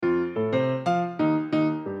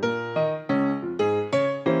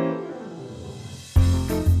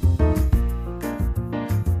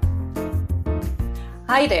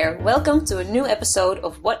Hi there, welcome to a new episode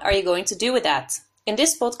of What Are You Going to Do With That? In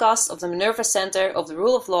this podcast of the Minerva Center of the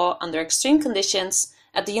Rule of Law under Extreme Conditions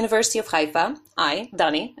at the University of Haifa, I,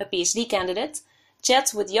 Dani, a PhD candidate,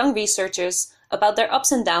 chat with young researchers about their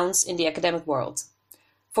ups and downs in the academic world.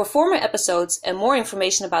 For former episodes and more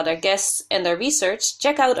information about our guests and their research,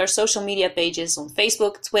 check out our social media pages on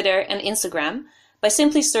Facebook, Twitter, and Instagram by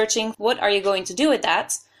simply searching What Are You Going to Do With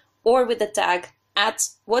That? Or with the tag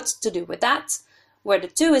 @WhatToDoWithThat, where the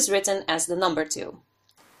 2 is written as the number 2.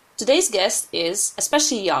 Today's guest is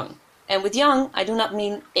especially young, and with young I do not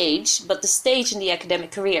mean age, but the stage in the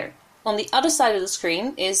academic career. On the other side of the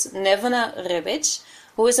screen is Nevena Rebic,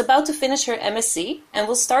 who is about to finish her MSc and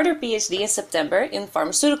will start her PhD in September in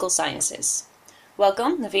pharmaceutical sciences.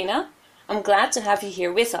 Welcome, Nevena. I'm glad to have you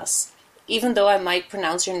here with us, even though I might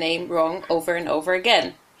pronounce your name wrong over and over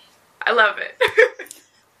again. I love it.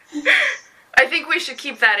 I think we should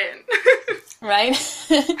keep that in. Right?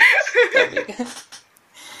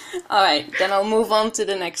 Alright, then I'll move on to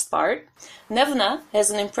the next part. Nevena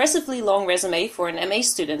has an impressively long resume for an MA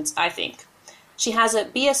student, I think. She has a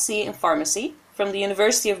BSc in pharmacy from the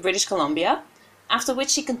University of British Columbia, after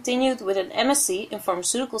which she continued with an MSc in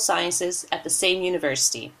pharmaceutical sciences at the same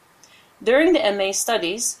university. During the MA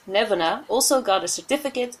studies, Nevena also got a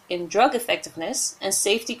certificate in drug effectiveness and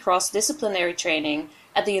safety cross-disciplinary training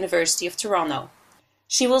at the University of Toronto.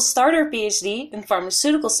 She will start her PhD in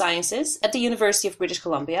pharmaceutical sciences at the University of British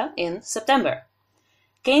Columbia in September.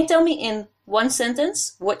 Can you tell me in one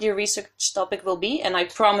sentence what your research topic will be? And I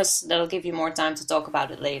promise that I'll give you more time to talk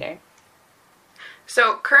about it later.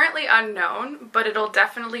 So currently unknown, but it'll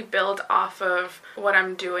definitely build off of what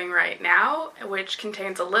I'm doing right now, which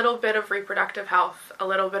contains a little bit of reproductive health, a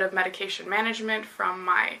little bit of medication management from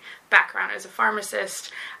my background as a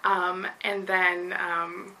pharmacist, and then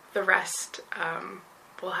the rest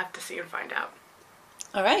we'll have to see and find out.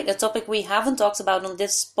 All right, a topic we haven't talked about on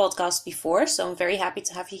this podcast before, so I'm very happy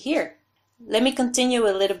to have you here. Let me continue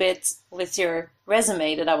a little bit with your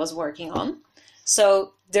resume that I was working on.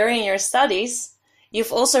 So during your studies,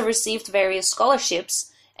 you've also received various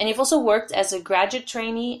scholarships, and you've also worked as a graduate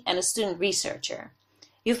trainee and a student researcher.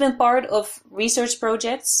 You've been part of research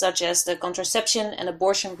projects such as the Contraception and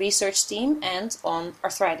Abortion Research Team and on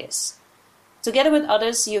arthritis. Together with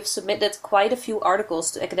others, you've submitted quite a few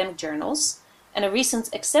articles to academic journals, and a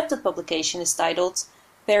recent accepted publication is titled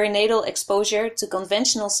Perinatal Exposure to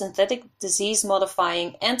Conventional Synthetic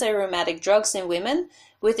Disease-Modifying Anti-Rheumatic Drugs in Women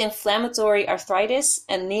with Inflammatory Arthritis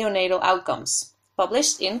and Neonatal Outcomes,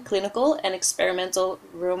 published in Clinical and Experimental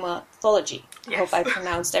Rheumatology. Yes. I hope I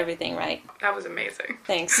pronounced everything right. That was amazing.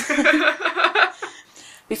 Thanks.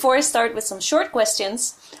 Before I start with some short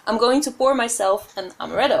questions, I'm going to pour myself an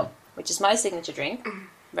amaretto, which is my signature drink,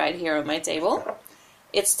 right here on my table.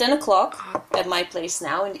 It's 10 o'clock at my place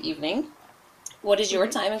now in the evening. What is your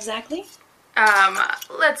time exactly?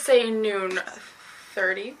 Let's say noon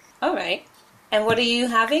 30. All right. And what are you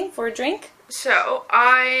having for a drink? So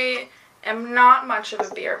I am not much of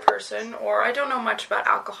a beer person, or I don't know much about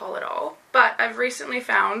alcohol at all, but I've recently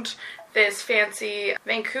found this fancy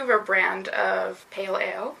Vancouver brand of pale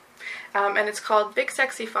ale, and it's called Big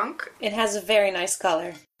Sexy Funk. It has a very nice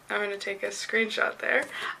color. I'm going to take a screenshot there.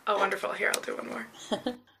 Oh, wonderful. Here, I'll do one more.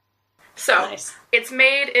 So, Nice. It's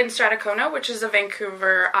made in Strathcona, which is a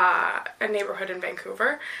Vancouver, a neighborhood in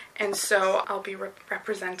Vancouver, and so I'll be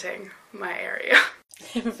representing my area.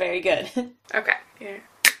 Very good. Okay. Yeah.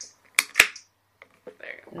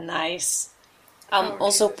 There you go. Nice. I'm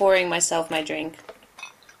also pouring myself my drink.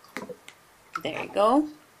 There you go.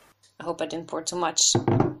 I hope I didn't pour too much.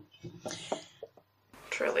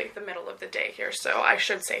 Truly the middle of the day here, so I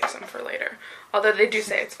should save some for later. Although they do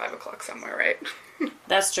say it's 5 o'clock somewhere, right?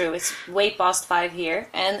 That's true. It's way past 5 here,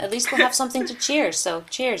 and at least we'll have something to cheers. So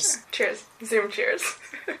cheers. Cheers. Zoom cheers.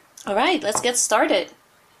 All right, let's get started.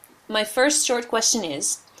 My first short question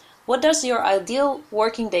is, what does your ideal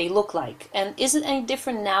working day look like? And is it any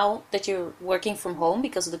different now that you're working from home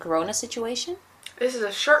because of the corona situation? This is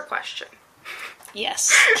a short question.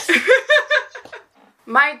 Yes.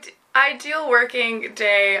 My ideal working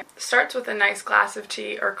day starts with a nice glass of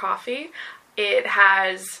tea or coffee. It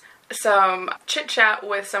has some chit-chat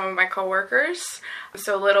with some of my coworkers,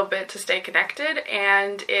 so a little bit to stay connected,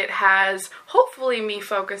 and it has hopefully me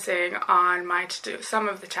focusing on my to-do, some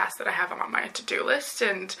of the tasks that I have on my to-do list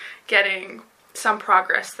and getting some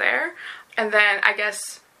progress there. And then I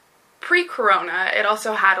guess pre-corona, it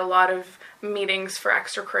also had a lot of meetings for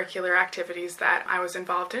extracurricular activities that I was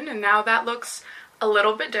involved in, and now that looks a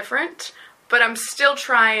little bit different, but I'm still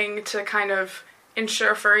trying to kind of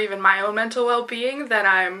ensure for even my own mental well-being that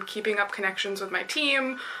I'm keeping up connections with my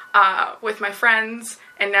team, with my friends,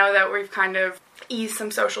 and now that we've kind of eased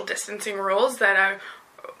some social distancing rules, that I'm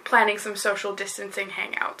planning some social distancing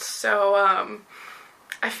hangouts. So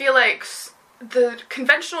I feel like the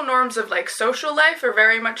conventional norms of like social life are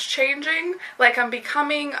very much changing. Like I'm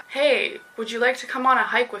becoming, hey, would you like to come on a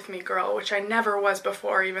hike with me, girl? Which I never was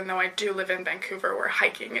before, even though I do live in Vancouver where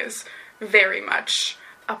hiking is very much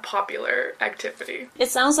a popular activity.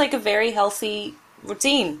 It sounds like a very healthy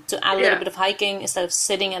routine to add a little bit of hiking instead of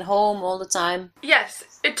sitting at home all the time. Yes,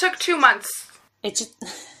 it took 2 months. It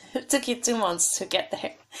took you 2 months to get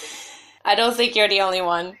there. I don't think you're the only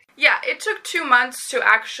one. Yeah, it took 2 months to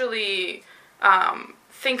actually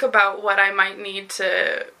think about what I might need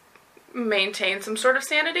to maintain some sort of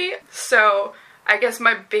sanity. So I guess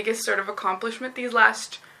my biggest sort of accomplishment this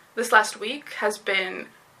last week has been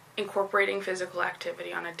incorporating physical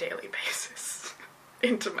activity on a daily basis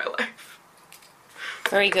into my life.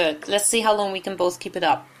 Very good. Let's see how long we can both keep it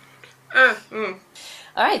up. All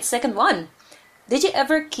right, second one. Did you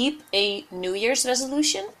ever keep a New Year's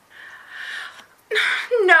resolution?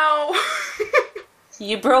 No.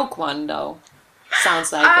 You broke one, though.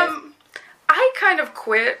 Sounds like it. I kind of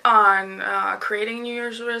quit on creating New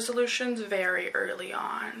Year's resolutions very early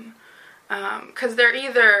on. Because they're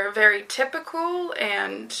either very typical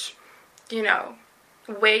and,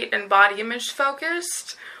 weight and body image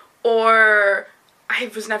focused, or I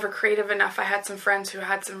was never creative enough. I had some friends who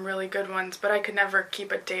had some really good ones, but I could never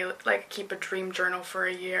keep a dream journal for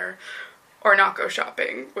a year, or not go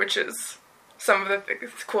shopping, which is some of the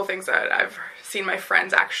cool things that I've seen my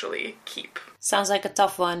friends actually keep. Sounds like a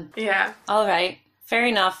tough one. Yeah. All right. Fair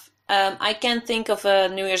enough. I can't think of a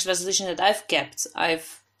New Year's resolution that I've kept.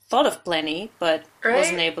 I've thought of plenty, but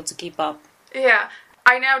wasn't able to keep up. Yeah.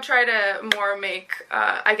 I now try to more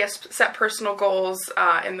set personal goals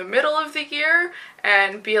in the middle of the year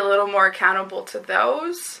and be a little more accountable to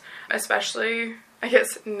those, especially, I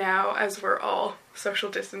guess, now as we're all social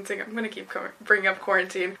distancing. I'm going to keep bringing up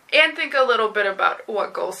quarantine. And think a little bit about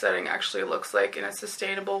what goal setting actually looks like in a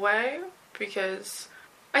sustainable way, because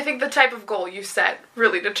I think the type of goal you set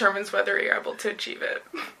really determines whether you're able to achieve it.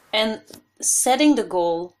 And setting the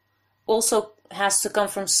goal also has to come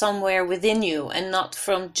from somewhere within you and not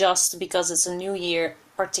from just because it's a new year,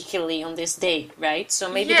 particularly on this date, right?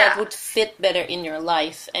 So maybe that would fit better in your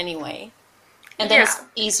life anyway. And then it's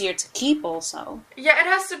easier to keep also. Yeah, it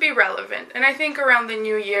has to be relevant. And I think around the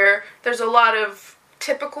new year, there's a lot of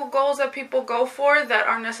typical goals that people go for that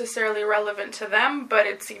aren't necessarily relevant to them, but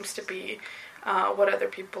it seems to be what other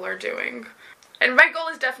people are doing. And my goal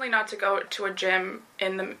is definitely not to go to a gym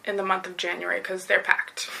in the month of January because they're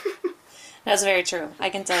packed. That's very true. I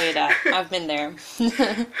can tell you that. I've been there.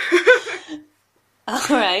 All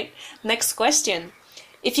right. Next question.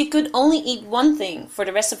 If you could only eat one thing for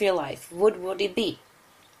the rest of your life, what would it be?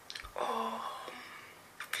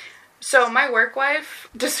 So my work wife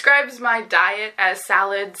describes my diet as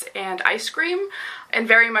salads and ice cream. And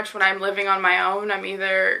very much when I'm living on my own, I'm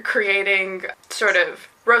either creating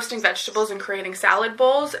roasting vegetables and creating salad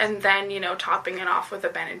bowls, and then, topping it off with a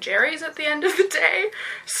Ben & Jerry's at the end of the day.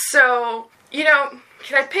 So,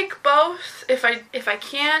 can I pick both? If I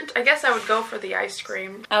can't, I guess I would go for the ice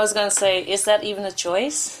cream. I was gonna say, is that even a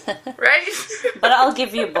choice? Right? But I'll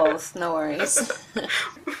give you both, no worries.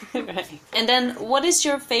 Right. And then, what is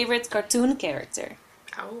your favorite cartoon character?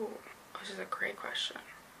 Oh, this is a great question.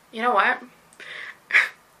 You know what?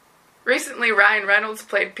 Recently, Ryan Reynolds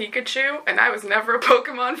played Pikachu, and I was never a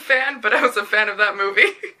Pokemon fan, but I was a fan of that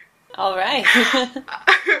movie. All right.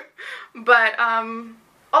 But,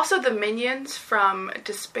 also the Minions from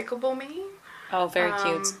Despicable Me. Oh, very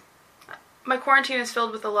cute. My quarantine is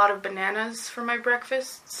filled with a lot of bananas for my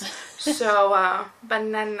breakfasts. So,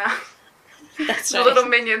 banana. That's right. The little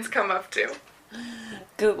minions come up too.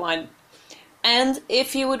 Good one. And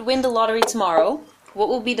if you would win the lottery tomorrow, what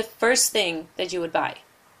will be the first thing that you would buy?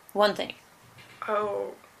 One thing.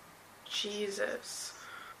 Oh, Jesus.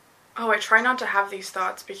 Oh, I try not to have these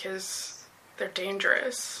thoughts because they're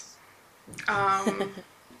dangerous. I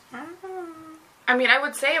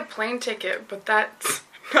would say a plane ticket, but that's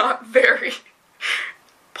not very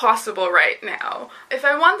possible right now. If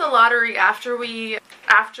I won the lottery after we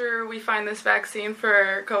find this vaccine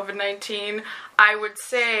for COVID-19, I would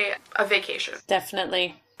say a vacation.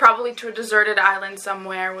 Definitely. Probably to a deserted island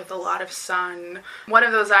somewhere with a lot of sun. One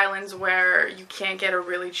of those islands where you can't get a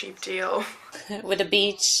really cheap deal. With a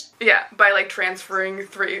beach. Yeah, by transferring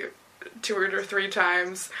 2 or 3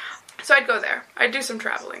 times. So I'd go there. I'd do some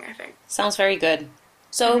traveling, I think. Sounds very good.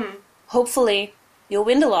 So, hopefully, you'll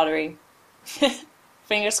win the lottery.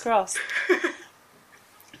 Fingers crossed.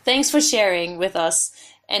 Thanks for sharing with us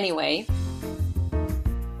anyway.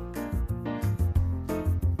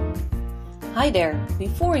 Hi there!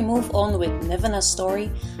 Before we move on with Nevena's story,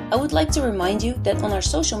 I would like to remind you that on our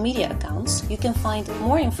social media accounts you can find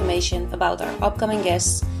more information about our upcoming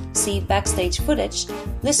guests, see backstage footage,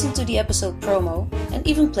 listen to the episode promo, and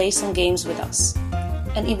even play some games with us.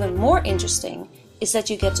 And even more interesting is that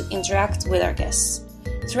you get to interact with our guests.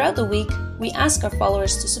 Throughout the week, we ask our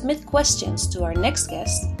followers to submit questions to our next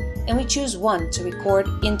guest, and we choose one to record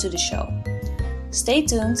into the show. Stay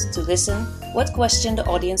tuned to listen what question the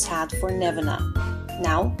audience had for Nevena.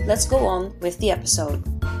 Now, let's go on with the episode.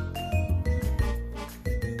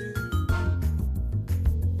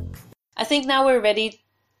 I think now we're ready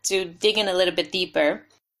to dig in a little bit deeper.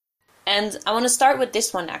 And I want to start with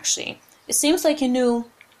this one actually. It seems like you knew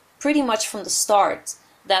pretty much from the start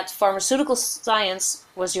that pharmaceutical science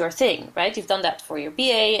was your thing, right? You've done that for your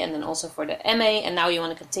BA and then also for the MA, and now you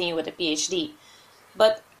want to continue with a PhD.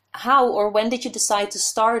 But how or when did you decide to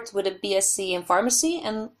start with a BSc in pharmacy,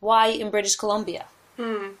 and why in British Columbia?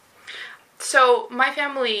 So my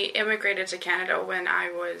family immigrated to Canada when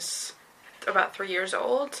I was about 3 years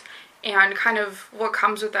old, and kind of what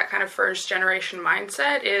comes with that kind of first generation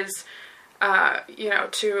mindset is,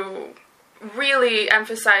 to really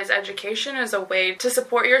emphasize education as a way to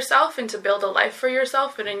support yourself and to build a life for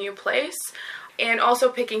yourself in a new place, and also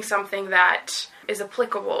picking something that is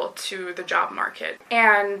applicable to the job market.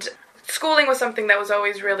 And schooling was something that was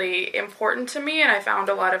always really important to me, and I found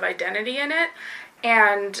a lot of identity in it.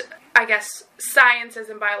 And I guess sciences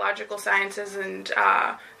and biological sciences and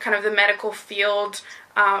kind of the medical field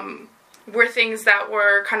were things that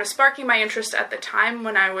were kind of sparking my interest at the time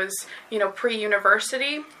when I was,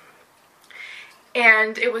 pre-university.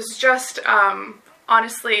 And it was just,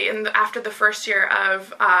 honestly, after the first year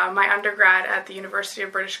of my undergrad at the University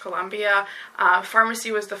of British Columbia,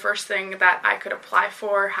 pharmacy was the first thing that I could apply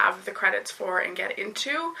for, have the credits for, and get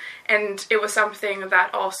into. And it was something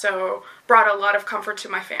that also brought a lot of comfort to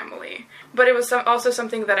my family. But it was also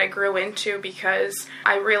something that I grew into because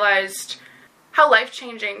I realized how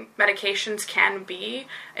life-changing medications can be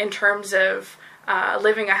in terms of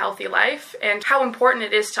living a healthy life, and how important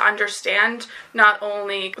it is to understand not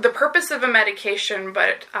only the purpose of a medication,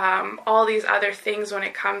 but all these other things when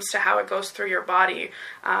it comes to how it goes through your body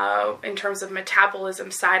in terms of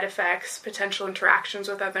metabolism, side effects, potential interactions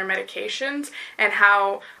with other medications, and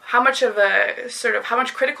how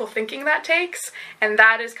much critical thinking that takes. And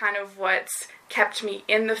that is kind of what's kept me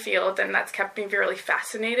in the field, and that's kept me really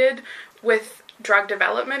fascinated with drug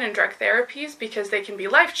development and drug therapies, because they can be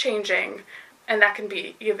life-changing. And that can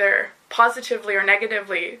be either positively or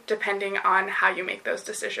negatively, depending on how you make those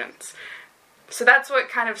decisions. So that's what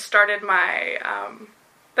kind of started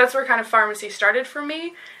that's where kind of pharmacy started for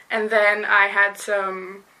me. And then I had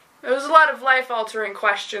there was a lot of life-altering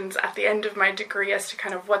questions at the end of my degree as to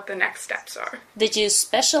kind of what the next steps are. Did you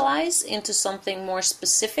specialize into something more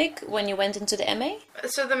specific when you went into the MA?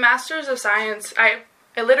 So the Masters of Science, I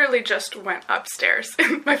literally just went upstairs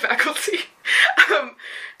in my faculty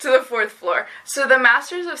to the 4th floor. So the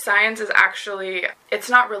Masters of Science is actually, it's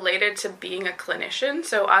not related to being a clinician.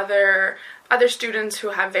 So other students who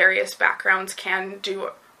have various backgrounds can do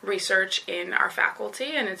research in our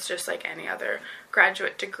faculty, and it's just like any other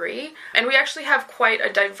graduate degree. And we actually have quite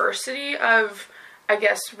a diversity of, I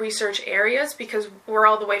guess, research areas, because we're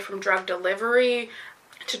all the way from drug delivery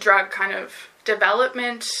to drug kind of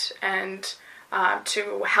development and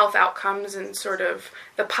to health outcomes and sort of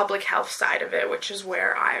the public health side of it, which is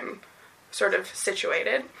where I'm sort of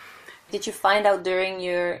situated. Did you find out during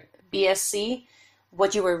your BSc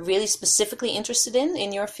what you were really specifically interested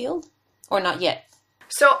in your field, or not yet?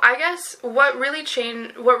 So I guess what really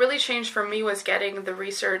changed for me was getting the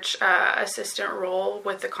research assistant role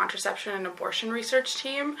with the contraception and abortion research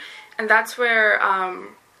team, and that's where I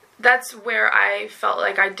felt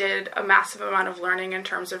like I did a massive amount of learning in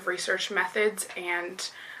terms of research methods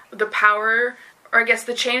and the power, or I guess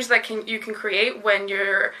the change that you can create when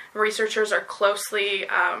your researchers are closely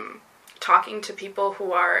talking to people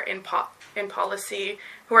who are in policy,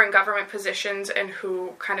 who are in government positions, and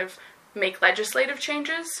who kind of make legislative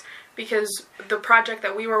changes. Because the project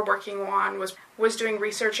that we were working on was doing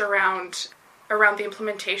research around the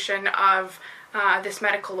implementation of this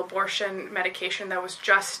medical abortion medication that was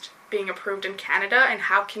just being approved in Canada, and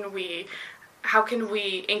how can we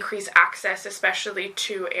increase access, especially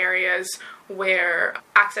to areas where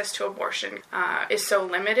access to abortion is so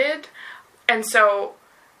limited. And so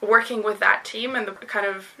working with that team and the kind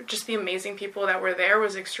of just the amazing people that were there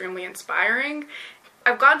was extremely inspiring.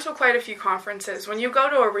 I've gone to quite a few conferences. When you go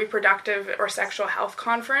to a reproductive or sexual health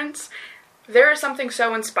conference, there is something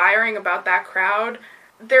so inspiring about that crowd.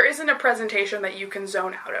 There isn't a presentation that you can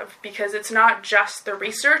zone out of, because it's not just the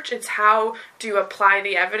research, it's how do you apply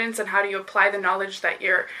the evidence and how do you apply the knowledge that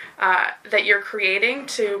you're creating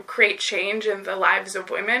to create change in the lives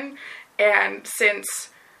of women. And since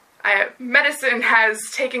medicine has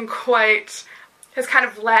kind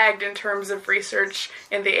of lagged in terms of research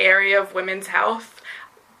in the area of women's health,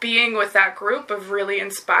 being with that group of really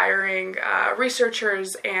inspiring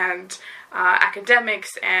researchers and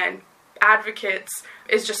academics and advocates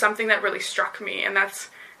is just something that really struck me. And that's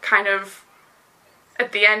kind of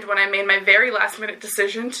at the end when I made my very last minute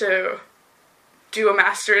decision to do a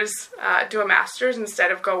master's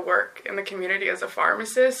instead of go work in the community as a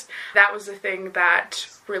pharmacist. That was the thing that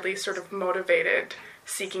really sort of motivated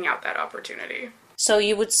seeking out that opportunity. So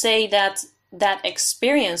you would say that that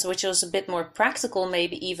experience, which was a bit more practical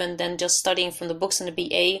maybe even than just studying from the books in the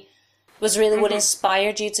BA, was really what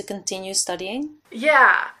inspired you to continue studying?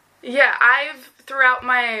 Yeah, I've, throughout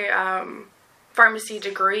my pharmacy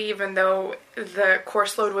degree, even though the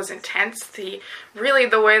course load was intense, the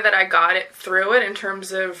way that I got it through it in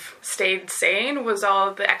terms of stayed sane was all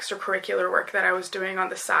of the extracurricular work that I was doing on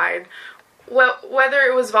the side. Well, whether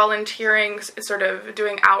it was volunteering, sort of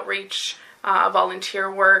doing outreach,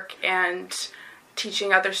 volunteer work, and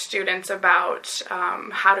teaching other students about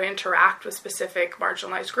how to interact with specific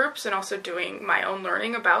marginalized groups, and also doing my own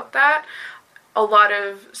learning about that. A lot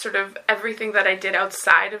of sort of everything that I did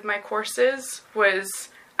outside of my courses was,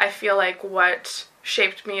 I feel like, what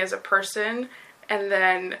shaped me as a person. And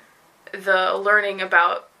then the learning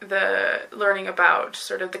about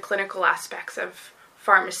sort of the clinical aspects of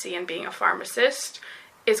pharmacy and being a pharmacist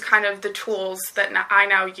is kind of the tools that I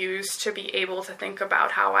now use to be able to think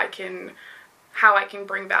about how I can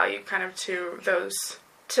bring value kind of to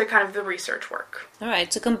kind of the research work. All right,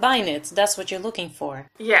 to combine it, that's what you're looking for.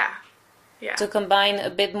 Yeah. To combine a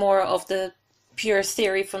bit more of the pure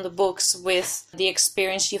theory from the books with the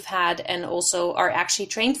experience you've had and also are actually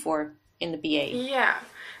trained for in the BA. Yeah.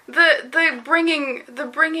 The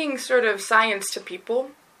bringing sort of science to people,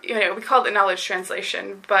 we call it knowledge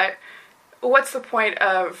translation, but what's the point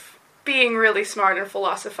of being really smart and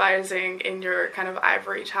philosophizing in your kind of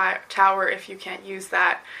ivory tower if you can't use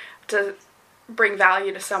that to bring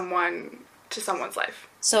value to someone's life?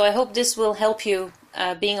 So I hope this will help you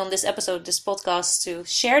being on this episode, this podcast, to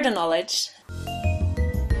share the knowledge.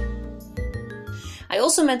 I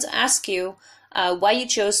also meant to ask you why you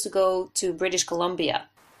chose to go to British Columbia.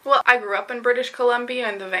 Well, I grew up in British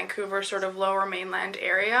Columbia in the Vancouver sort of lower mainland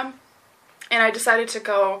area, and I decided to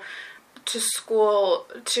go to school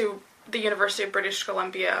to the University of British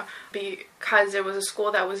Columbia because it was a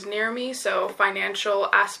school that was near me, so financial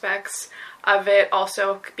aspects of it,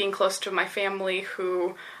 also being close to my family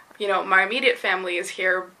who, my immediate family is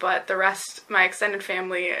here, but the rest, my extended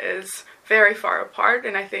family, is very far apart,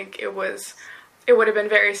 and I think it would have been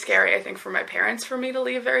very scary, I think, for my parents for me to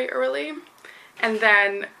leave very early. And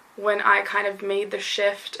then when I kind of made the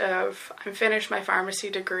shift of, I'm finished my pharmacy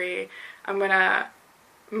degree, I'm gonna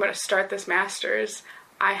start this master's,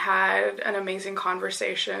 I had an amazing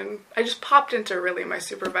conversation. I just popped into really my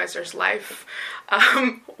supervisor's life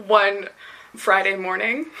one Friday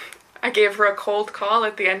morning. I gave her a cold call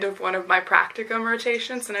at the end of one of my practicum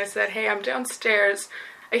rotations, and I said, hey, I'm downstairs.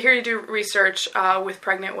 I hear you do research with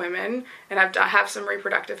pregnant women, and I have some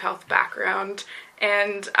reproductive health background,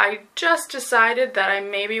 and I just decided that I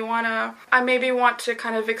maybe want to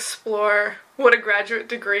kind of explore what a graduate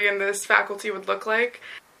degree in this faculty would look like.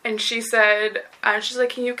 And she said, she's like,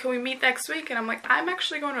 can we meet next week? And I'm like, I'm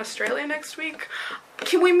actually going to Australia next week.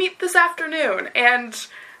 Can we meet this afternoon? And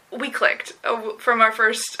we clicked from our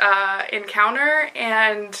first encounter,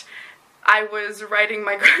 and I was writing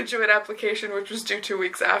my graduate application, which was due 2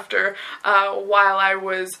 weeks after, while I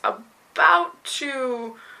was about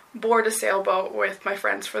to board a sailboat with my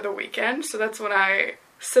friends for the weekend. So that's when I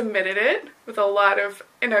submitted it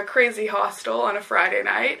in a crazy hostel on a Friday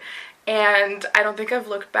night. And I don't think I've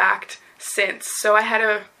looked back since. So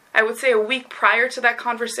I would say a week prior to that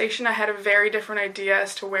conversation, I had a very different idea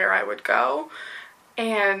as to where I would go.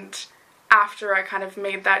 And after I kind of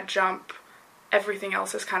made that jump, everything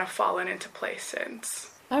else has kind of fallen into place since.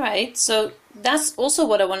 All right, so that's also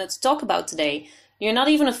what I wanted to talk about today. You're not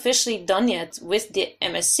even officially done yet with the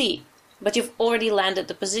MSc, but you've already landed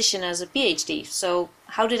the position as a PhD. So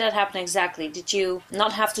how did that happen exactly? Did you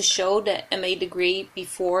not have to show the MA degree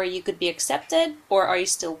before you could be accepted? Or are you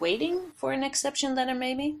still waiting for an acceptance letter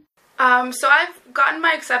maybe? So I've gotten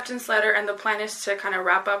my acceptance letter, and the plan is to kind of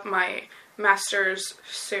wrap up my master's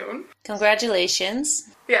soon. Congratulations.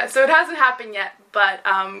 Yeah, so it hasn't happened yet, but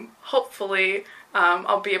hopefully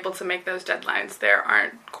I'll be able to make those deadlines.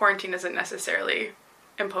 Quarantine isn't necessarily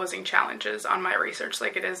imposing challenges on my research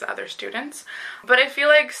like it is other students. But I feel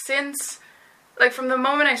like from the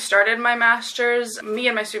moment I started my master's, me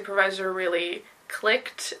and my supervisor really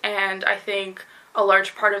clicked, and I think a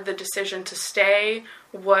large part of the decision to stay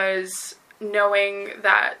was knowing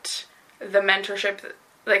that the mentorship,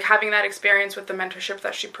 like having that experience with the mentorship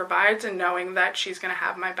that she provides and knowing that she's going to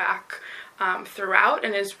have my back throughout,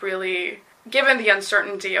 and is really, given the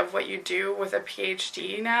uncertainty of what you do with a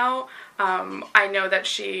PhD now, I know that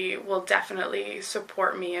she will definitely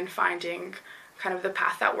support me in finding kind of the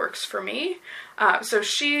path that works for me. So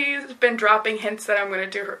she's been dropping hints that I'm going to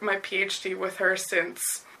do my PhD with her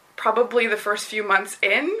since probably the first few months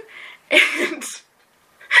in. And so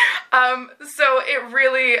it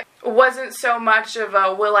really wasn't so much of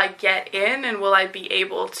a will I get in and will I be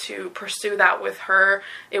able to pursue that with her.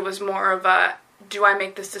 It was more of a, do I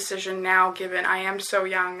make this decision now, given I am so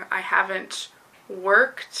young, I haven't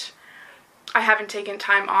worked, I haven't taken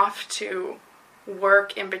time off to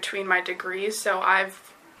work in between my degrees. So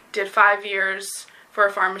I've did 5 years for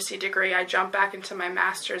a pharmacy degree. I jumped back into my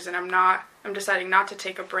master's, and I'm deciding not to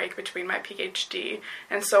take a break between my PhD.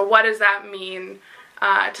 And so what does that mean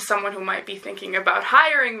to someone who might be thinking about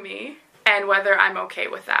hiring me, and whether I'm okay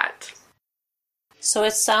with that? So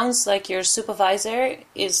it sounds like your supervisor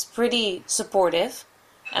is pretty supportive,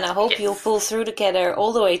 and I hope you'll pull through together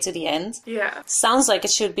all the way to the end. Yeah. Sounds like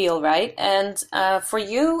it should be all right. And for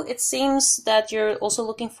you, it seems that you're also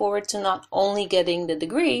looking forward to not only getting the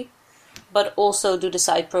degree, but also do the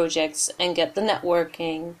side projects and get the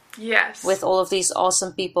networking. Yes. With all of these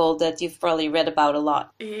awesome people that you've probably read about a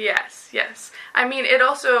lot. Yes. I mean, it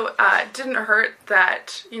also didn't hurt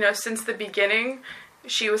that, since the beginning,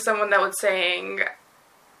 she was someone that was saying,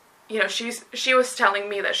 she was telling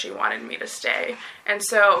me that she wanted me to stay. And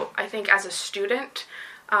so I think as a student,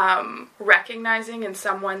 recognizing in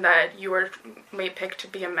someone that you may pick to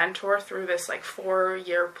be a mentor through this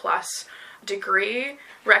 4-year plus degree,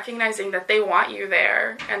 recognizing that they want you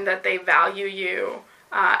there and that they value you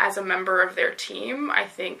as a member of their team, I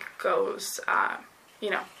think goes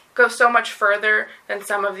so much further than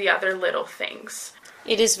some of the other little things.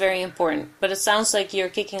 It is very important, but it sounds like you're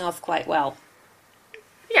kicking off quite well.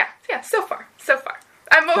 Yeah, so far.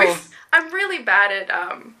 I'm really bad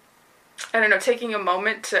at, taking a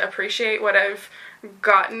moment to appreciate what I've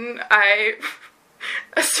gotten.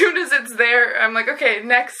 As soon as it's there, I'm like, okay,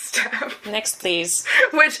 next step. Next, please.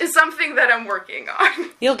 Which is something that I'm working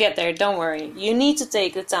on. You'll get there, don't worry. You need to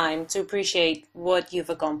take the time to appreciate what you've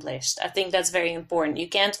accomplished. I think that's very important. You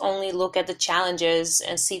can't only look at the challenges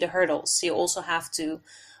and see the hurdles. You also have to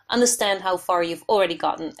understand how far you've already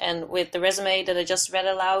gotten. And with the resume that I just read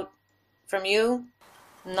aloud from you,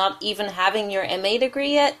 not even having your MA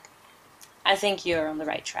degree yet, I think you're on the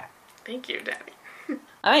right track. Thank you, Danny.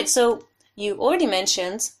 All right, so you already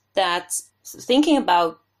mentioned that thinking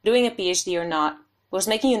about doing a PhD or not was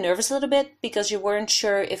making you nervous a little bit because you weren't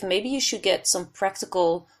sure if maybe you should get some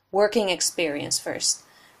practical working experience first.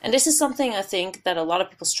 And this is something I think that a lot of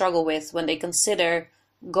people struggle with when they consider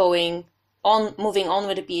moving on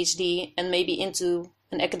with a PhD and maybe into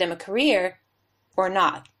an academic career or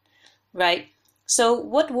not, right? So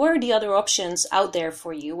what were the other options out there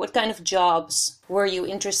for you? What kind of jobs were you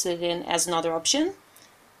interested in as another option?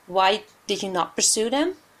 Why did you not pursue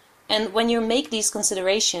them? And when you make these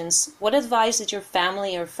considerations, what advice did your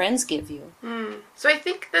family or friends give you? So I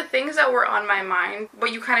think the things that were on my mind,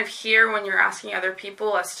 what you kind of hear when you're asking other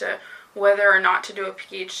people as to whether or not to do a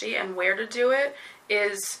PhD and where to do it,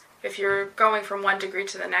 is if you're going from one degree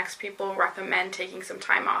to the next, people recommend taking some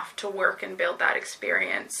time off to work and build that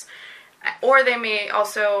experience. Or they may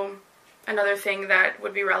also, another thing that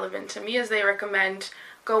would be relevant to me is they recommend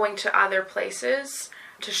going to other places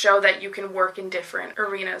to show that you can work in different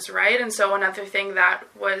arenas, right? And so another thing that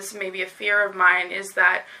was maybe a fear of mine is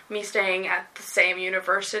that me staying at the same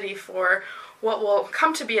university for what will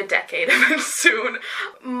come to be a decade soon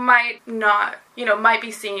might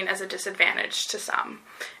be seen as a disadvantage to some.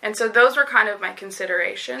 And so those were kind of my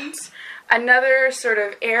considerations. Another sort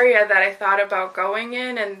of area that I thought about going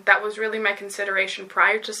in, and that was really my consideration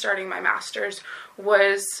prior to starting my master's,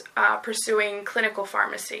 was pursuing clinical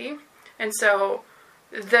pharmacy. And so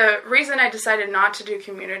the reason I decided not to do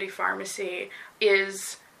community pharmacy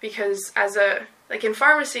is because in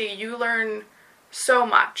pharmacy, you learn so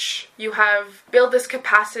much. You build this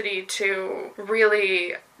capacity to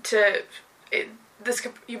really,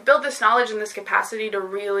 you build this knowledge and this capacity to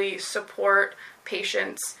really support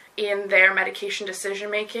patients in their medication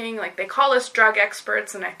decision making. Like, they call us drug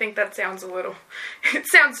experts, and I think that sounds it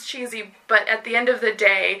sounds cheesy, but at the end of the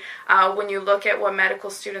day, when you look at what medical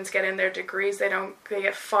students get in their degrees, they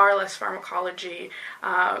get far less pharmacology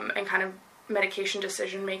and kind of medication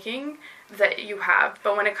decision making that you have.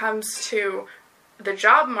 But when it comes to the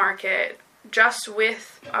job market, just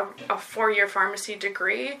with a 4-year pharmacy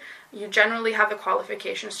degree, you generally have the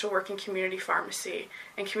qualifications to work in community pharmacy.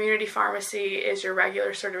 And community pharmacy is your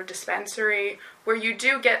regular sort of dispensary where you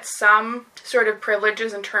do get some sort of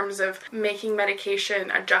privileges in terms of making medication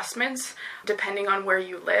adjustments depending on where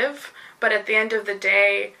you live. But at the end of the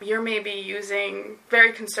day, you're maybe using,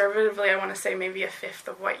 very conservatively, I want to say maybe a fifth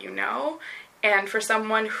of what you know. And for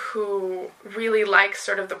someone who really likes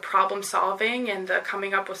sort of the problem solving and the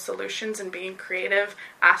coming up with solutions and being creative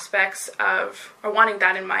aspects of, or wanting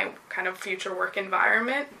that in my kind of future work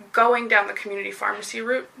environment, going down the community pharmacy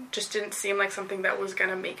route just didn't seem like something that was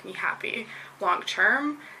going to make me happy long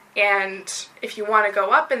term. And if you want to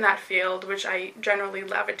go up in that field, which I generally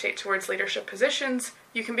levitate towards leadership positions,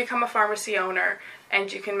 you can become a pharmacy owner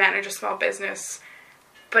and you can manage a small business.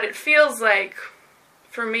 But it feels like,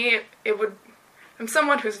 for me, it would... I'm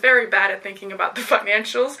someone who's very bad at thinking about the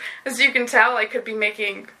financials. As you can tell, I could be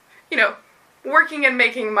making, working and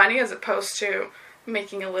making money as opposed to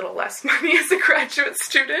making a little less money as a graduate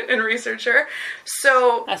student and researcher.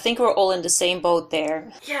 So I think we're all in the same boat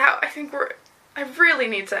there. Yeah, I really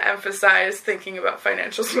need to emphasize thinking about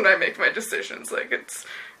financials when I make my decisions. Like,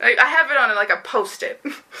 I have it on like a Post-it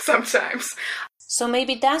sometimes. So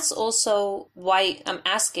maybe that's also why I'm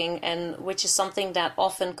asking, and which is something that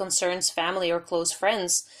often concerns family or close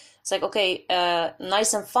friends. It's like, okay,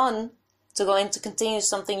 nice and fun to go in to continue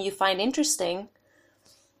something you find interesting,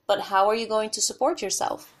 but how are you going to support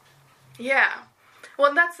yourself? Yeah.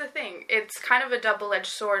 Well, that's the thing. It's kind of a double-edged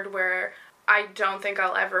sword where I don't think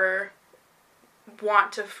I'll ever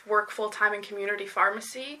want to work full-time in community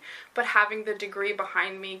pharmacy, but having the degree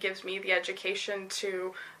behind me gives me the education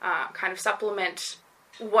to kind of supplement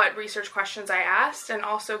what research questions I asked, and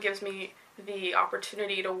also gives me the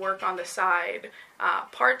opportunity to work on the side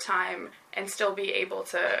part-time and still be able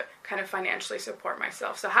to kind of financially support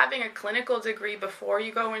myself. So having a clinical degree before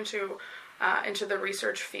you go into the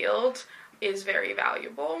research field is very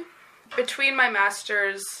valuable. Between my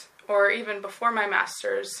master's, or even before my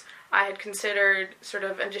master's, I had considered sort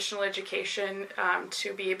of additional education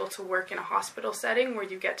to be able to work in a hospital setting where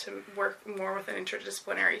you get to work more with an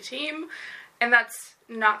interdisciplinary team. And that's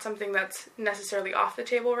not something that's necessarily off the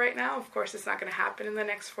table right now. Of course, it's not going to happen in the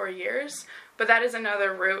next 4 years. But that is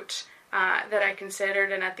another route that I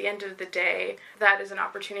considered. And at the end of the day, that is an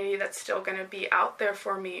opportunity that's still going to be out there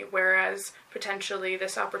for me. Whereas potentially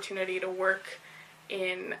this opportunity to work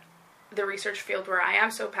in the research field where I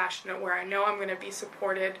am so passionate, where I know I'm going to be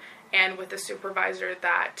supported, and with a supervisor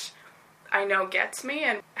that I know gets me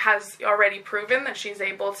and has already proven that she's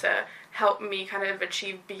able to help me kind of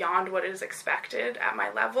achieve beyond what is expected at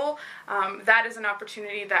my level, that is an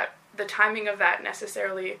opportunity that the timing of that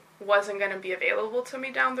necessarily wasn't going to be available to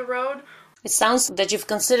me down the road. It sounds that you've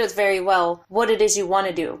considered very well what it is you want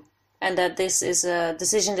to do, and that this is a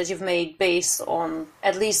decision that you've made based on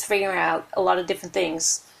at least figuring out a lot of different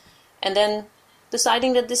things, and then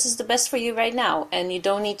deciding that this is the best for you right now, and you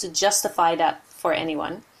don't need to justify that for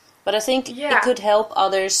anyone. But I think it could help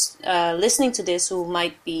others listening to this who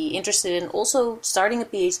might be interested in also starting a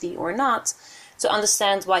PhD or not, to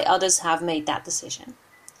understand why others have made that decision.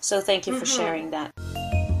 So thank you for sharing that.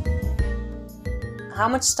 How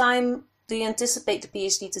much time do you anticipate the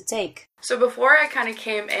PhD to take? So before I kind of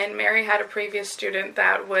came in, Mary had a previous student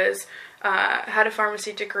that was had a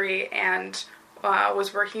pharmacy degree and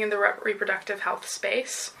was working in the reproductive health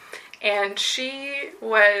space. And she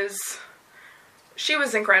was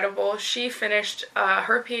incredible. She finished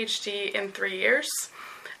her PhD in 3 years.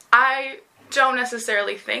 I don't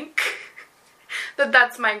necessarily think that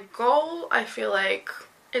that's my goal. I feel like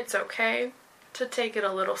it's okay to take it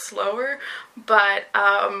a little slower, but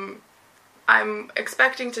I'm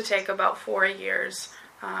expecting to take about 4 years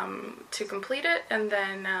to complete it, and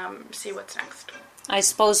then see what's next. I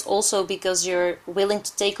suppose also because you're willing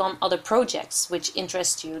to take on other projects which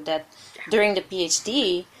interest you, that during the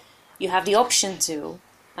PhD you have the option to.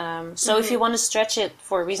 So if you want to stretch it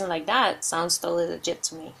for a reason like that, sounds totally legit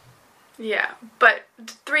to me. Yeah, but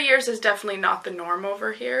 3 years is definitely not the norm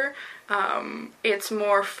over here. It's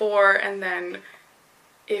more 4, and then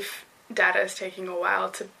if data is taking a while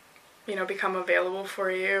to, become available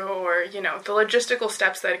for you, or, the logistical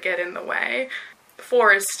steps that get in the way,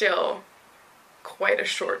 4 is still quite a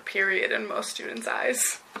short period in most students'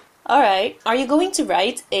 eyes. All right. Are you going to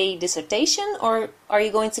write a dissertation or are you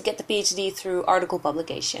going to get the PhD through article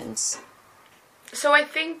publications? So I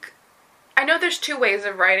know there's two ways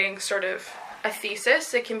of writing sort of a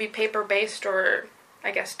thesis. It can be paper-based or,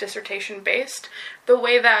 I guess, dissertation-based. The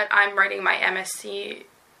way that I'm writing my MSc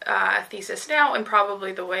thesis now, and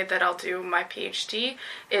probably the way that I'll do my PhD,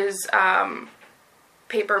 is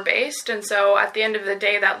paper-based, and so at the end of the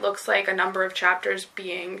day that looks like a number of chapters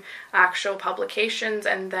being actual publications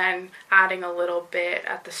and then adding a little bit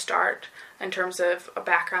at the start in terms of a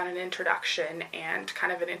background and introduction and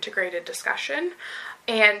kind of an integrated discussion.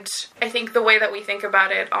 And I think the way that we think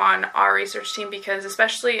about it on our research team, because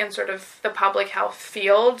especially in sort of the public health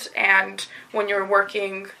field and when you're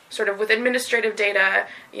working sort of with administrative data,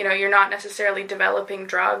 you're not necessarily developing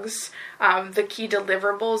drugs. The key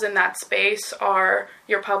deliverables in that space are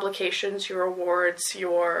your publications, your awards,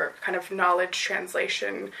 your kind of knowledge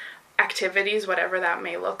translation activities, whatever that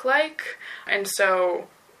may look like. And so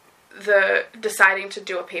the deciding to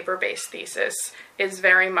do a paper-based thesis is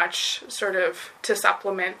very much sort of to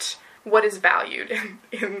supplement what is valued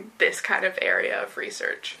in this kind of area of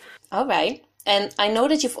research. All right. And I know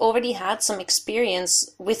that you've already had some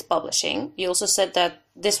experience with publishing. You also said that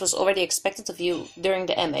this was already expected of you during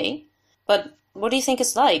the MA. But what do you think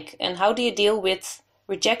it's like? And how do you deal with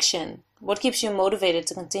rejection? What keeps you motivated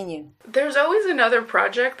to continue? There's always another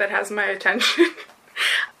project that has my attention.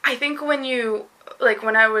 I think when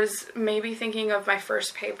I was maybe thinking of my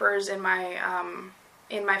first papers in my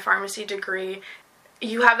pharmacy degree,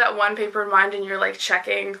 you have that one paper in mind and you're like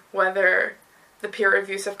checking whether the peer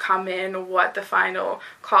reviews have come in, what the final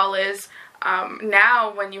call is.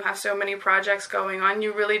 Now, when you have so many projects going on,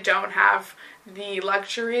 you really don't have the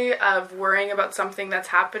luxury of worrying about something that's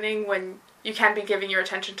happening when you can be giving your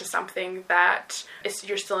attention to something that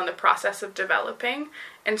you're still in the process of developing.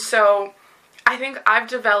 And so I think I've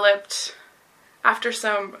developed, after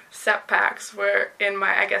some setbacks where in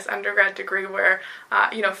my, I guess, undergrad degree where,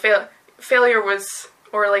 failure was,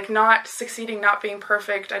 or like not succeeding, not being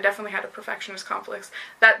perfect, I definitely had a perfectionist complex.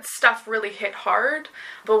 That stuff really hit hard.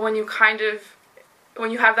 But when you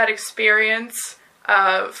have that experience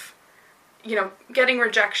of, getting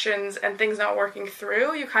rejections and things not working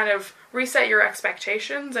through, you kind of reset your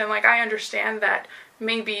expectations. And like, I understand that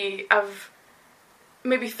maybe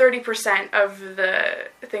 30% of the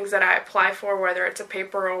things that I apply for, whether it's a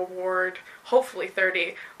paper or award, hopefully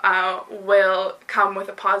 30, will come with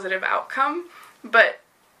a positive outcome. But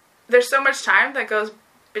there's so much time that goes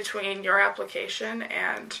between your application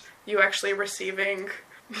and you actually receiving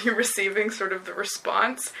sort of the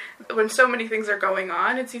response. When so many things are going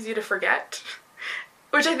on, it's easy to forget,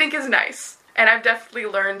 which I think is nice. And I've definitely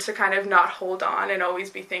learned to kind of not hold on and always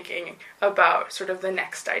be thinking about sort of the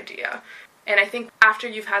next idea. And I think after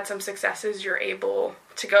you've had some successes, you're able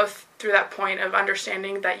to go through that point of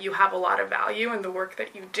understanding that you have a lot of value in the work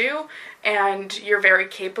that you do, and you're very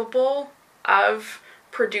capable of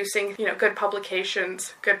producing, good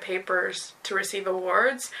publications, good papers to receive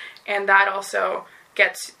awards, and that also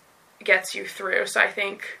gets you through. So I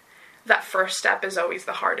think that first step is always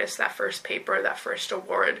the hardest, that first paper, that first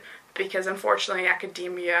award, because unfortunately in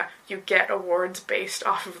academia, you get awards based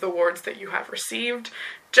off of the awards that you have received.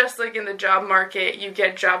 Just like in the job market, you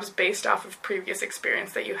get jobs based off of previous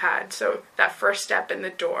experience that you had. So that first step in the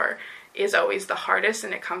door is always the hardest,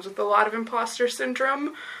 and it comes with a lot of imposter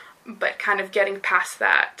syndrome. But kind of getting past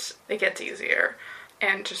that, it gets easier.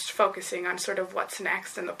 And just focusing on sort of what's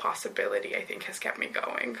next and the possibility, I think, has kept me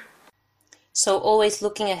going. So always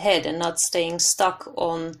looking ahead and not staying stuck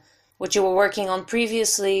on what you were working on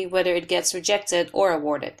previously, whether it gets rejected or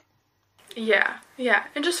awarded. Yeah.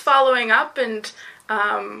 And just following up and,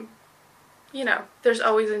 there's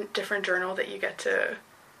always a different journal that you get to,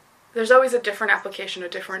 there's always a different application, a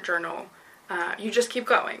different journal. You just keep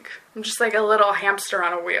going. I'm just like a little hamster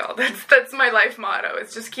on a wheel. That's my life motto.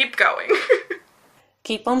 It's just keep going.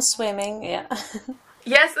 Keep on swimming, yeah.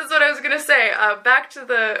 Yes, that's what I was gonna say. Back to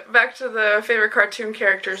the favorite cartoon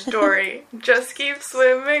characters, Dory. Just keep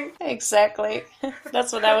swimming. Exactly.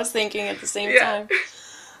 That's what I was thinking at the same time.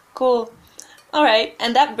 Cool. All right,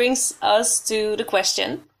 and that brings us to the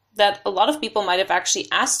question that a lot of people might have actually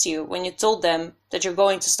asked you when you told them that you're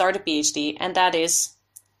going to start a PhD, and that is,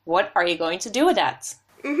 what are you going to do with that?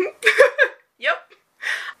 Mm-hmm. Yep.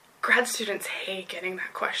 Grad students hate getting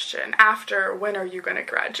that question after, when are you going to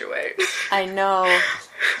graduate? I know.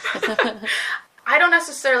 I don't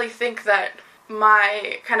necessarily think that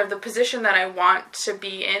my kind of the position that I want to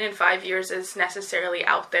be in 5 years is necessarily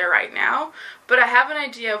out there right now, but I have an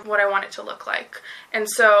idea of what I want it to look like. And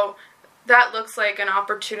so that looks like an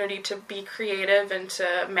opportunity to be creative and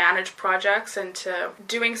to manage projects and to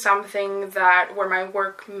doing something that where my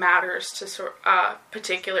work matters to a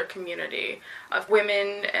particular community of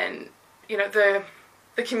women and,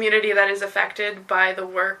 the community that is affected by the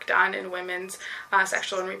work done in women's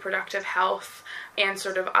sexual and reproductive health and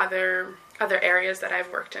sort of other areas that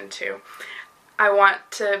I've worked into. I want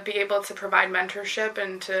to be able to provide mentorship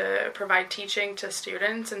and to provide teaching to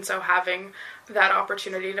students, and so having that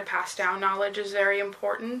opportunity to pass down knowledge is very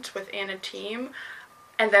important within a team.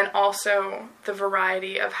 And then also the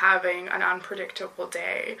variety of having an unpredictable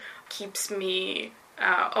day keeps me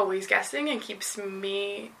always guessing and keeps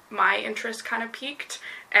my interest kind of piqued.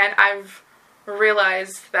 And I've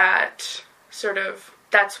realized that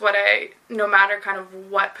that's what no matter kind of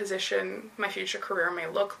what position my future career may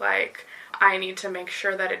look like, I need to make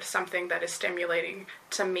sure that it's something that is stimulating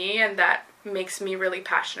to me and that makes me really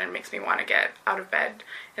passionate and makes me want to get out of bed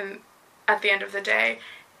and at the end of the day.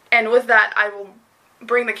 And with that, I will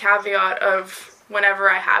bring the caveat of whenever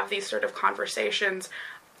I have these sort of conversations,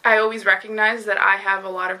 I always recognize that I have a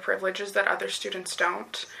lot of privileges that other students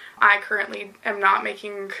don't. I currently am not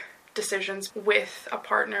making decisions with a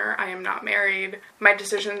partner. I am not married. My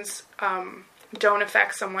decisions don't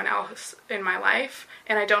affect someone else in my life,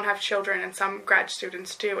 and I don't have children, and some grad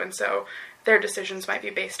students do, and so their decisions might be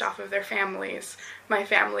based off of their families. My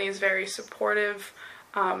family is very supportive,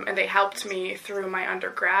 and they helped me through my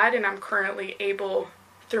undergrad, and I'm currently able,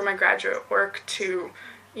 through my graduate work, to,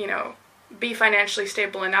 be financially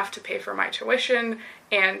stable enough to pay for my tuition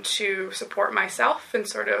and to support myself and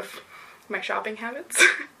sort of my shopping habits.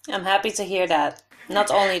 I'm happy to hear that. Not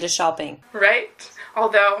only the shopping. Right?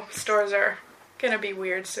 Although stores are gonna be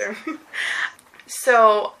weird soon.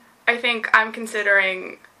 So I think I'm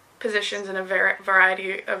considering positions in a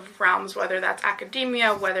variety of realms, whether that's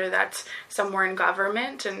academia, whether that's somewhere in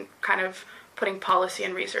government and kind of putting policy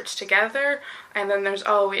and research together. And then there's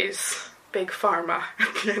always big pharma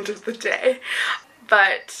at the end of the day.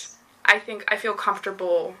 But I think I feel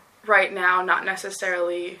comfortable right now not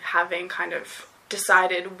necessarily having kind of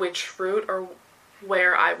decided which route or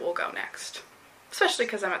where I will go next. Especially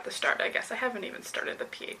because I'm at the start, I guess. I haven't even started the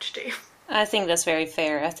PhD. I think that's very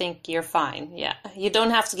fair. I think you're fine, yeah. You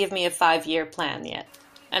don't have to give me a 5-year plan yet.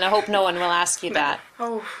 And I hope no one will ask you that.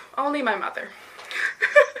 Oh, only my mother.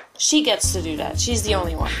 She gets to do that. She's the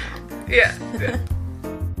only one. Yeah.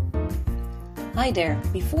 Hi there.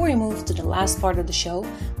 Before we move to the last part of the show,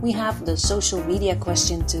 we have the social media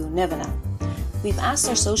question to Nevena. We've asked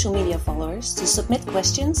our social media followers to submit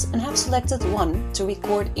questions and have selected one to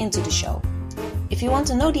record into the show. If you want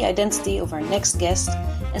to know the identity of our next guest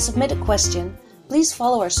and submit a question, please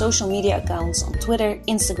follow our social media accounts on Twitter,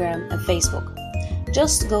 Instagram, and Facebook.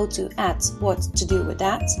 Just go to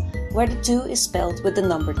 @whattodowiththat, where the 2 is spelled with the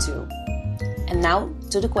number 2. And now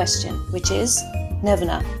to the question, which is,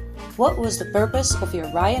 Nevena, what was the purpose of your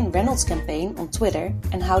Ryan Reynolds campaign on Twitter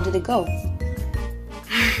and how did it go?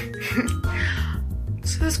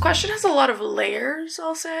 So this question has a lot of layers,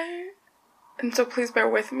 I'll say. And so please bear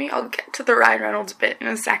with me. I'll get to the Ryan Reynolds bit in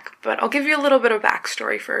a sec, but I'll give you a little bit of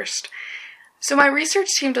backstory first. So my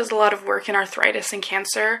research team does a lot of work in arthritis and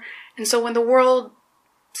cancer, and so when the world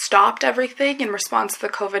stopped everything in response to the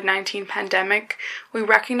COVID-19 pandemic, we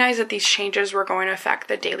recognized that these changes were going to affect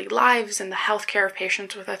the daily lives and the healthcare of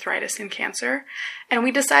patients with arthritis and cancer. And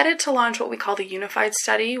we decided to launch what we call the Unified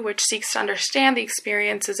Study, which seeks to understand the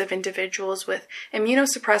experiences of individuals with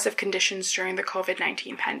immunosuppressive conditions during the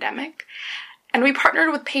COVID-19 pandemic. And we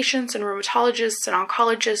partnered with patients and rheumatologists and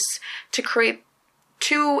oncologists to create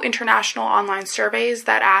 2 international online surveys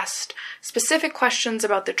that asked specific questions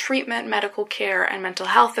about the treatment, medical care, and mental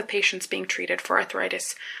health of patients being treated for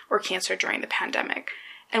arthritis or cancer during the pandemic.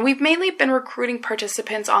 And we've mainly been recruiting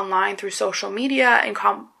participants online through social media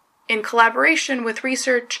in collaboration with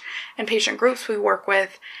research and patient groups we work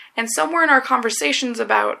with. And somewhere in our conversations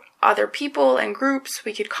about other people and groups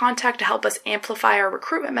we could contact to help us amplify our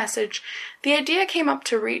recruitment message, the idea came up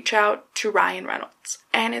to reach out to Ryan Reynolds.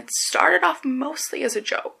 And it started off mostly as a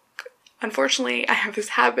joke. Unfortunately, I have this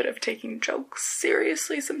habit of taking jokes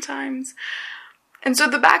seriously sometimes. And so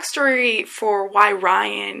the backstory for why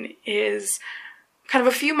Ryan is kind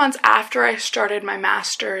of a few months after I started my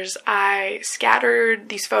master's, I scattered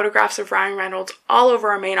these photographs of Ryan Reynolds all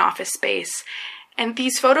over our main office space. And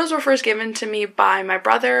these photos were first given to me by my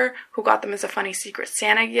brother, who got them as a funny Secret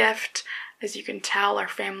Santa gift. As you can tell, our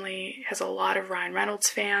family has a lot of Ryan Reynolds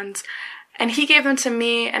fans. And he gave them to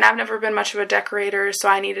me, and I've never been much of a decorator, so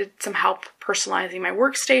I needed some help personalizing my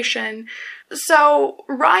workstation. So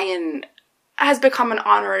Ryan has become an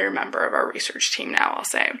honorary member of our research team now, I'll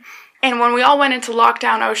say. And when we all went into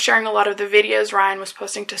lockdown, I was sharing a lot of the videos Ryan was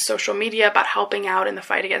posting to social media about helping out in the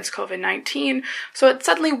fight against COVID-19. So it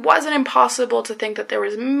suddenly wasn't impossible to think that there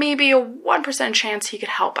was maybe a 1% chance he could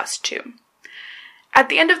help us too. At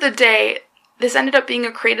the end of the day, this ended up being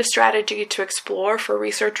a creative strategy to explore for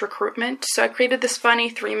research recruitment. So I created this funny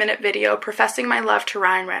 3-minute video professing my love to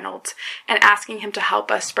Ryan Reynolds and asking him to help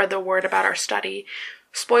us spread the word about our study.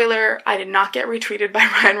 Spoiler, I did not get retweeted by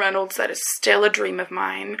Ryan Reynolds. That is still a dream of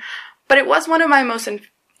mine. But it was one of my most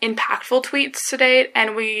impactful tweets to date,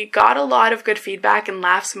 and we got a lot of good feedback and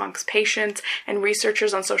laughs amongst patients and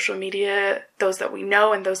researchers on social media, those that we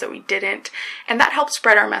know and those that we didn't. And that helped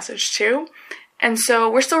spread our message too. And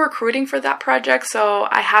so we're still recruiting for that project, so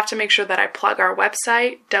I have to make sure that I plug our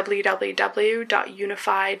website,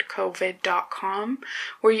 www.unifiedcovid.com,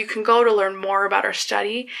 where you can go to learn more about our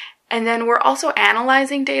study. And then we're also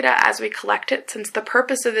analyzing data as we collect it, since the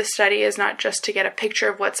purpose of this study is not just to get a picture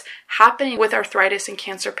of what's happening with arthritis in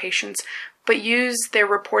cancer patients, but use their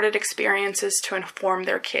reported experiences to inform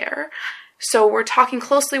their care. So we're talking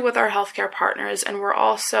closely with our healthcare partners, and we're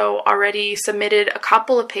also already submitted a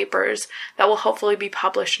couple of papers that will hopefully be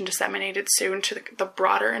published and disseminated soon to the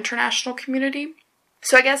broader international community.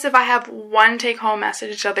 So I guess if I have one take-home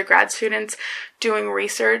message to other grad students doing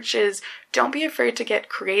research is don't be afraid to get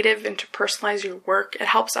creative and to personalize your work. It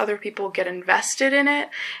helps other people get invested in it,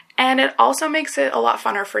 and it also makes it a lot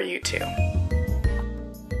funner for you too.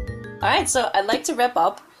 All right, so I'd like to wrap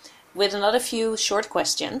up with another few short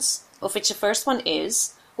questions, of which the first one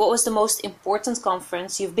is, what was the most important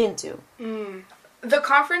conference you've been to? The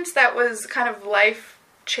conference that was kind of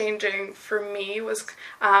life-changing for me was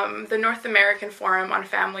the North American Forum on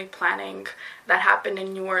Family Planning that happened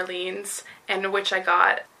in New Orleans, and in which I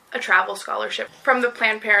got a travel scholarship from the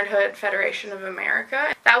Planned Parenthood Federation of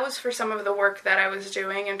America. That was for some of the work that I was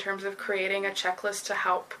doing in terms of creating a checklist to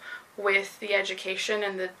help with the education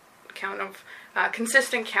and the kind of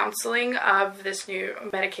consistent counseling of this new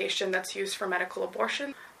medication that's used for medical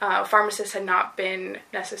abortion. Pharmacists had not been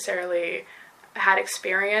necessarily had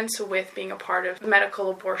experience with being a part of the medical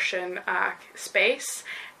abortion space,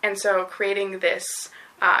 and so creating this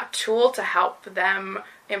tool to help them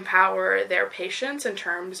empower their patients in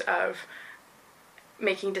terms of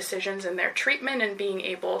making decisions in their treatment and being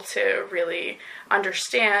able to really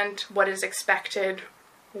understand what is expected,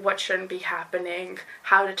 what shouldn't be happening,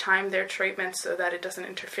 how to time their treatment so that it doesn't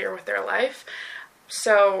interfere with their life.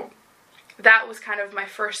 So that was kind of my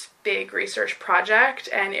first big research project,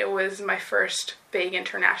 and it was my first big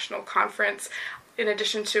international conference. In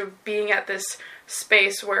addition to being at this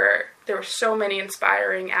space where there were so many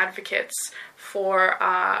inspiring advocates for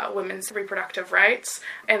women's reproductive rights,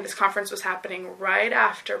 and this conference was happening right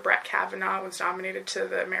after Brett Kavanaugh was nominated to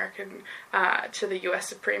the U.S.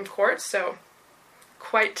 Supreme Court, so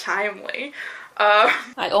quite timely.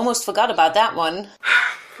 I almost forgot about that one.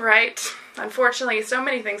 Right. Unfortunately, so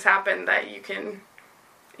many things happen that you can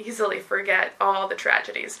easily forget all the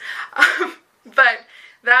tragedies. But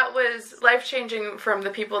that was life-changing from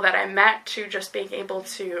the people that I met to just being able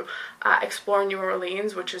to explore New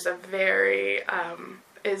Orleans, which is a very,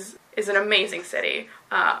 is an amazing city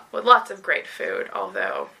with lots of great food,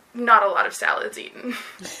 although not a lot of salads eaten.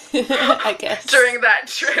 I guess. During that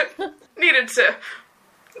trip. Needed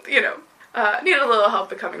a little help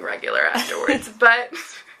becoming regular afterwards, but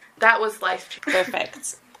that was life-changing.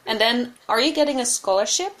 Perfect. And then, are you getting a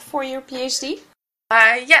scholarship for your PhD?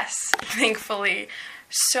 Yes, thankfully.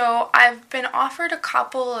 So I've been offered a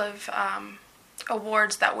couple of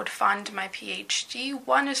awards that would fund my PhD.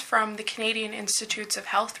 One is from the Canadian Institutes of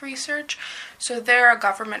Health Research. So they're a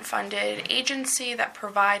government-funded agency that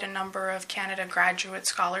provide a number of Canada graduate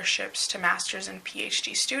scholarships to master's and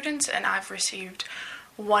PhD students, and I've received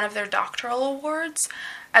one of their doctoral awards,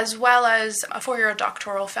 as well as a 4-year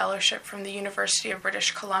doctoral fellowship from the University of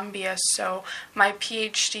British Columbia. So my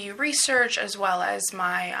PhD research, as well as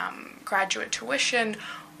my graduate tuition,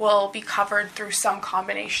 will be covered through some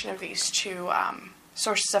combination of these two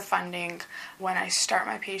sources of funding when I start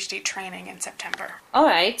my PhD training in September. All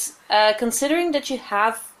right. Considering that you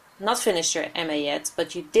have not finished your MA yet,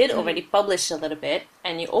 but you did already publish a little bit,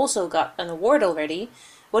 and you also got an award already,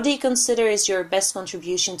 what do you consider is your best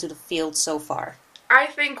contribution to the field so far? I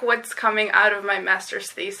think what's coming out of my master's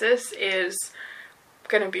thesis is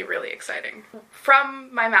going to be really exciting. From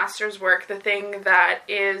my master's work, the thing that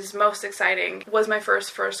is most exciting was my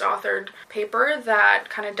first authored paper that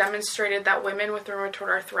kind of demonstrated that women with rheumatoid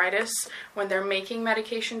arthritis, when they're making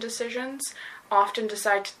medication decisions, often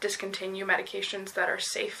decide to discontinue medications that are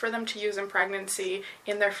safe for them to use in pregnancy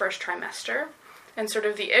in their first trimester. And sort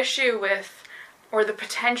of the issue with, or the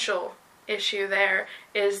potential issue there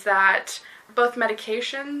is that both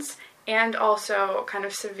medications and also kind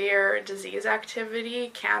of severe disease activity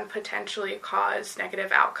can potentially cause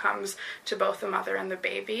negative outcomes to both the mother and the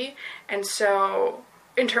baby. And so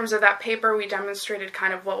in terms of that paper, we demonstrated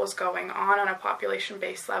kind of what was going on a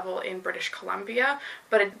population-based level in British Columbia,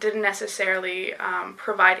 but it didn't necessarily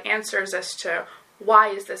provide answers as to why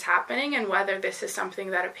is this happening and whether this is something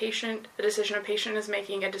that a decision a patient is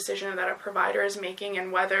making, a decision that a provider is making,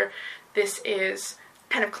 and whether this is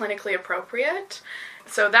kind of clinically appropriate.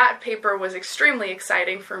 So that paper was extremely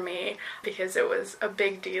exciting for me because it was a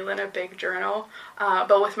big deal in a big journal.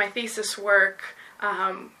 But with my thesis work,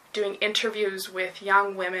 doing interviews with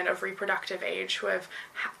young women of reproductive age who have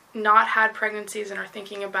not had pregnancies and are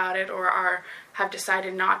thinking about it, or have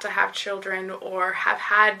decided not to have children, or have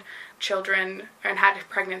had children and had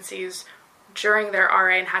pregnancies during their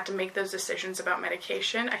RA and had to make those decisions about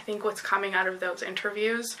medication. I think what's coming out of those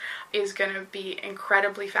interviews is going to be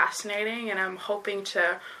incredibly fascinating, and I'm hoping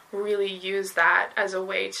to really use that as a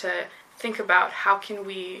way to think about how can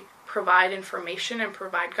we provide information and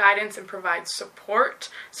provide guidance and provide support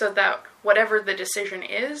so that whatever the decision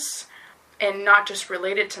is, and not just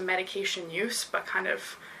related to medication use, but kind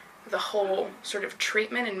of the whole sort of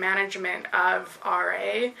treatment and management of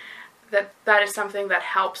RA, that is something that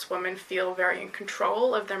helps women feel very in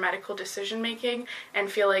control of their medical decision making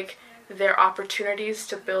and feel like their opportunities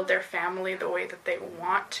to build their family the way that they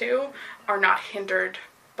want to are not hindered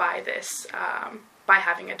by this, by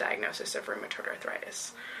having a diagnosis of rheumatoid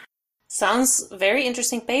arthritis. Sounds very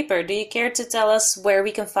interesting paper. Do you care to tell us where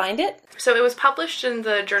we can find it? So it was published in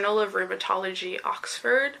the Journal of Rheumatology,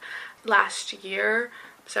 Oxford, last year,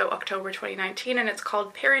 so October 2019, and it's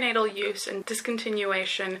called Perinatal Use and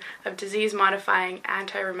Discontinuation of Disease-Modifying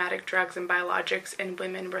Anti-Rheumatic Drugs and Biologics in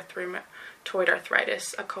Women with Rheumatoid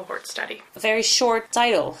Arthritis, a Cohort Study. A very short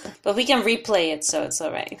title, but we can replay it, so it's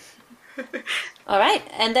all right. All right,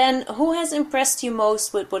 and then who has impressed you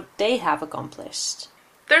most with what they have accomplished?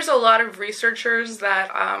 There's a lot of researchers that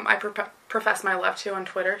I profess my love to on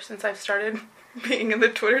Twitter since I've started being in the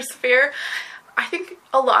Twitter sphere. I think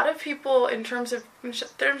a lot of people, in terms of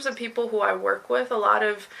people who I work with, a lot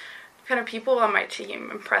of kind of people on my team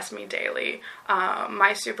impress me daily.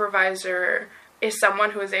 My supervisor is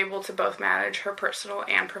someone who is able to both manage her personal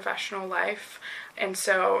and professional life, and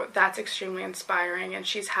so that's extremely inspiring. And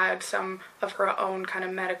she's had some of her own kind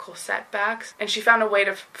of medical setbacks, and she found a way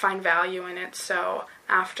to find value in it. So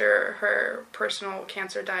after her personal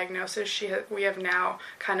cancer diagnosis, we have now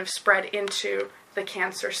kind of spread into the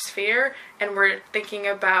cancer sphere, and we're thinking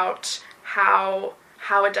about how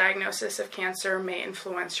a diagnosis of cancer may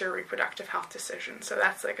influence your reproductive health decisions. So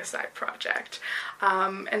that's like a side project.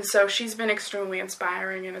 And so she's been extremely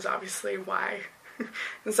inspiring, and is obviously a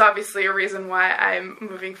reason why I'm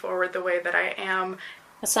moving forward the way that I am.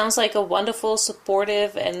 It sounds like a wonderful,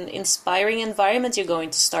 supportive, and inspiring environment you're going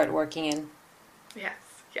to start working in. Yes,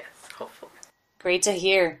 hopefully. Great to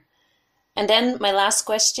hear. And then my last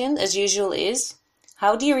question, as usual, is,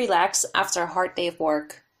 how do you relax after a hard day of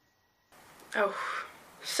work? Oh,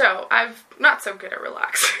 so I'm not so good at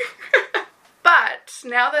relaxing. But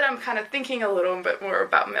now that I'm kind of thinking a little bit more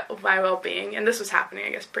about my well-being, and this was happening, I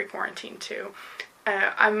guess, pre-quarantine too,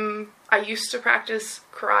 I used to practice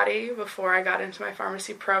karate before I got into my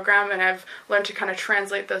pharmacy program, and I've learned to kind of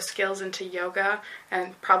translate those skills into yoga,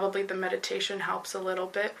 and probably the meditation helps a little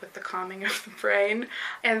bit with the calming of the brain.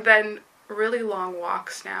 And then really long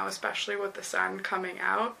walks now, especially with the sun coming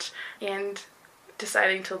out, and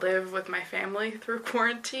deciding to live with my family through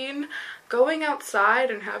quarantine. Going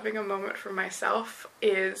outside and having a moment for myself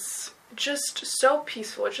is just so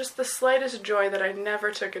peaceful. It's just the slightest joy that I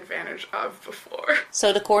never took advantage of before.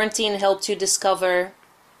 So the quarantine helped you discover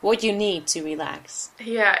what you need to relax.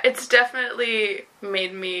 Yeah, it's definitely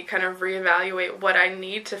made me kind of reevaluate what I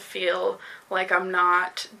need to feel like I'm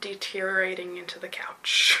not deteriorating into the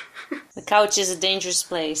couch. The couch is a dangerous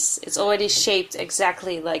place. It's already shaped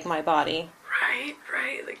exactly like my body.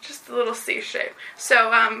 Right, like just a little C shape.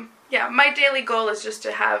 So, my daily goal is just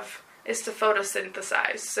to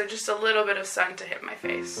photosynthesize. So just a little bit of sun to hit my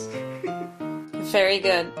face. Very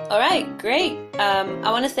good. All right, great.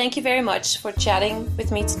 I want to thank you very much for chatting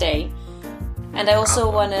with me today. And I also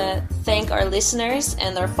want to thank our listeners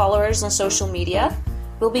and our followers on social media.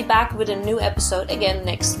 We'll be back with a new episode again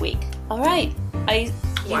next week. All right.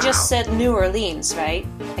 You just said New Orleans, right?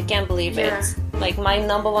 I can't believe it. Like my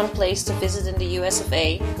number one place to visit in the US of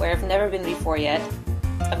A, where I've never been before yet.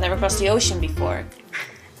 I've never crossed the ocean before.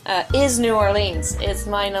 Is New Orleans. It's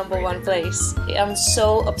my number one place. I'm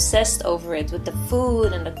so obsessed over it, with the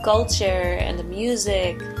food and the culture and the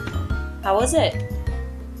music. How was it?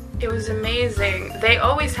 It was amazing. They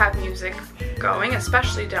always have music going,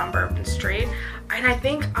 especially down Bourbon Street. And I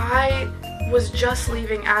think I was just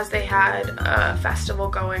leaving as they had a festival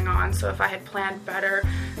going on, so if I had planned better,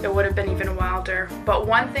 it would have been even wilder. But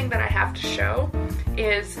one thing that I have to show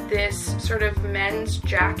is this sort of men's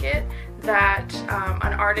jacket that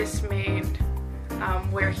an artist made,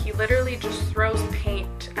 where he literally just throws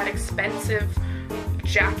paint at expensive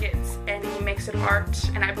jackets and he makes it art.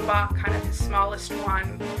 And I bought kind of his smallest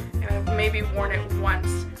one, and I've maybe worn it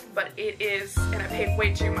once, but it is, and I paid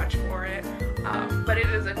way too much for it, but it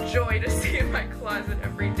is a joy to see in my closet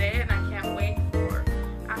every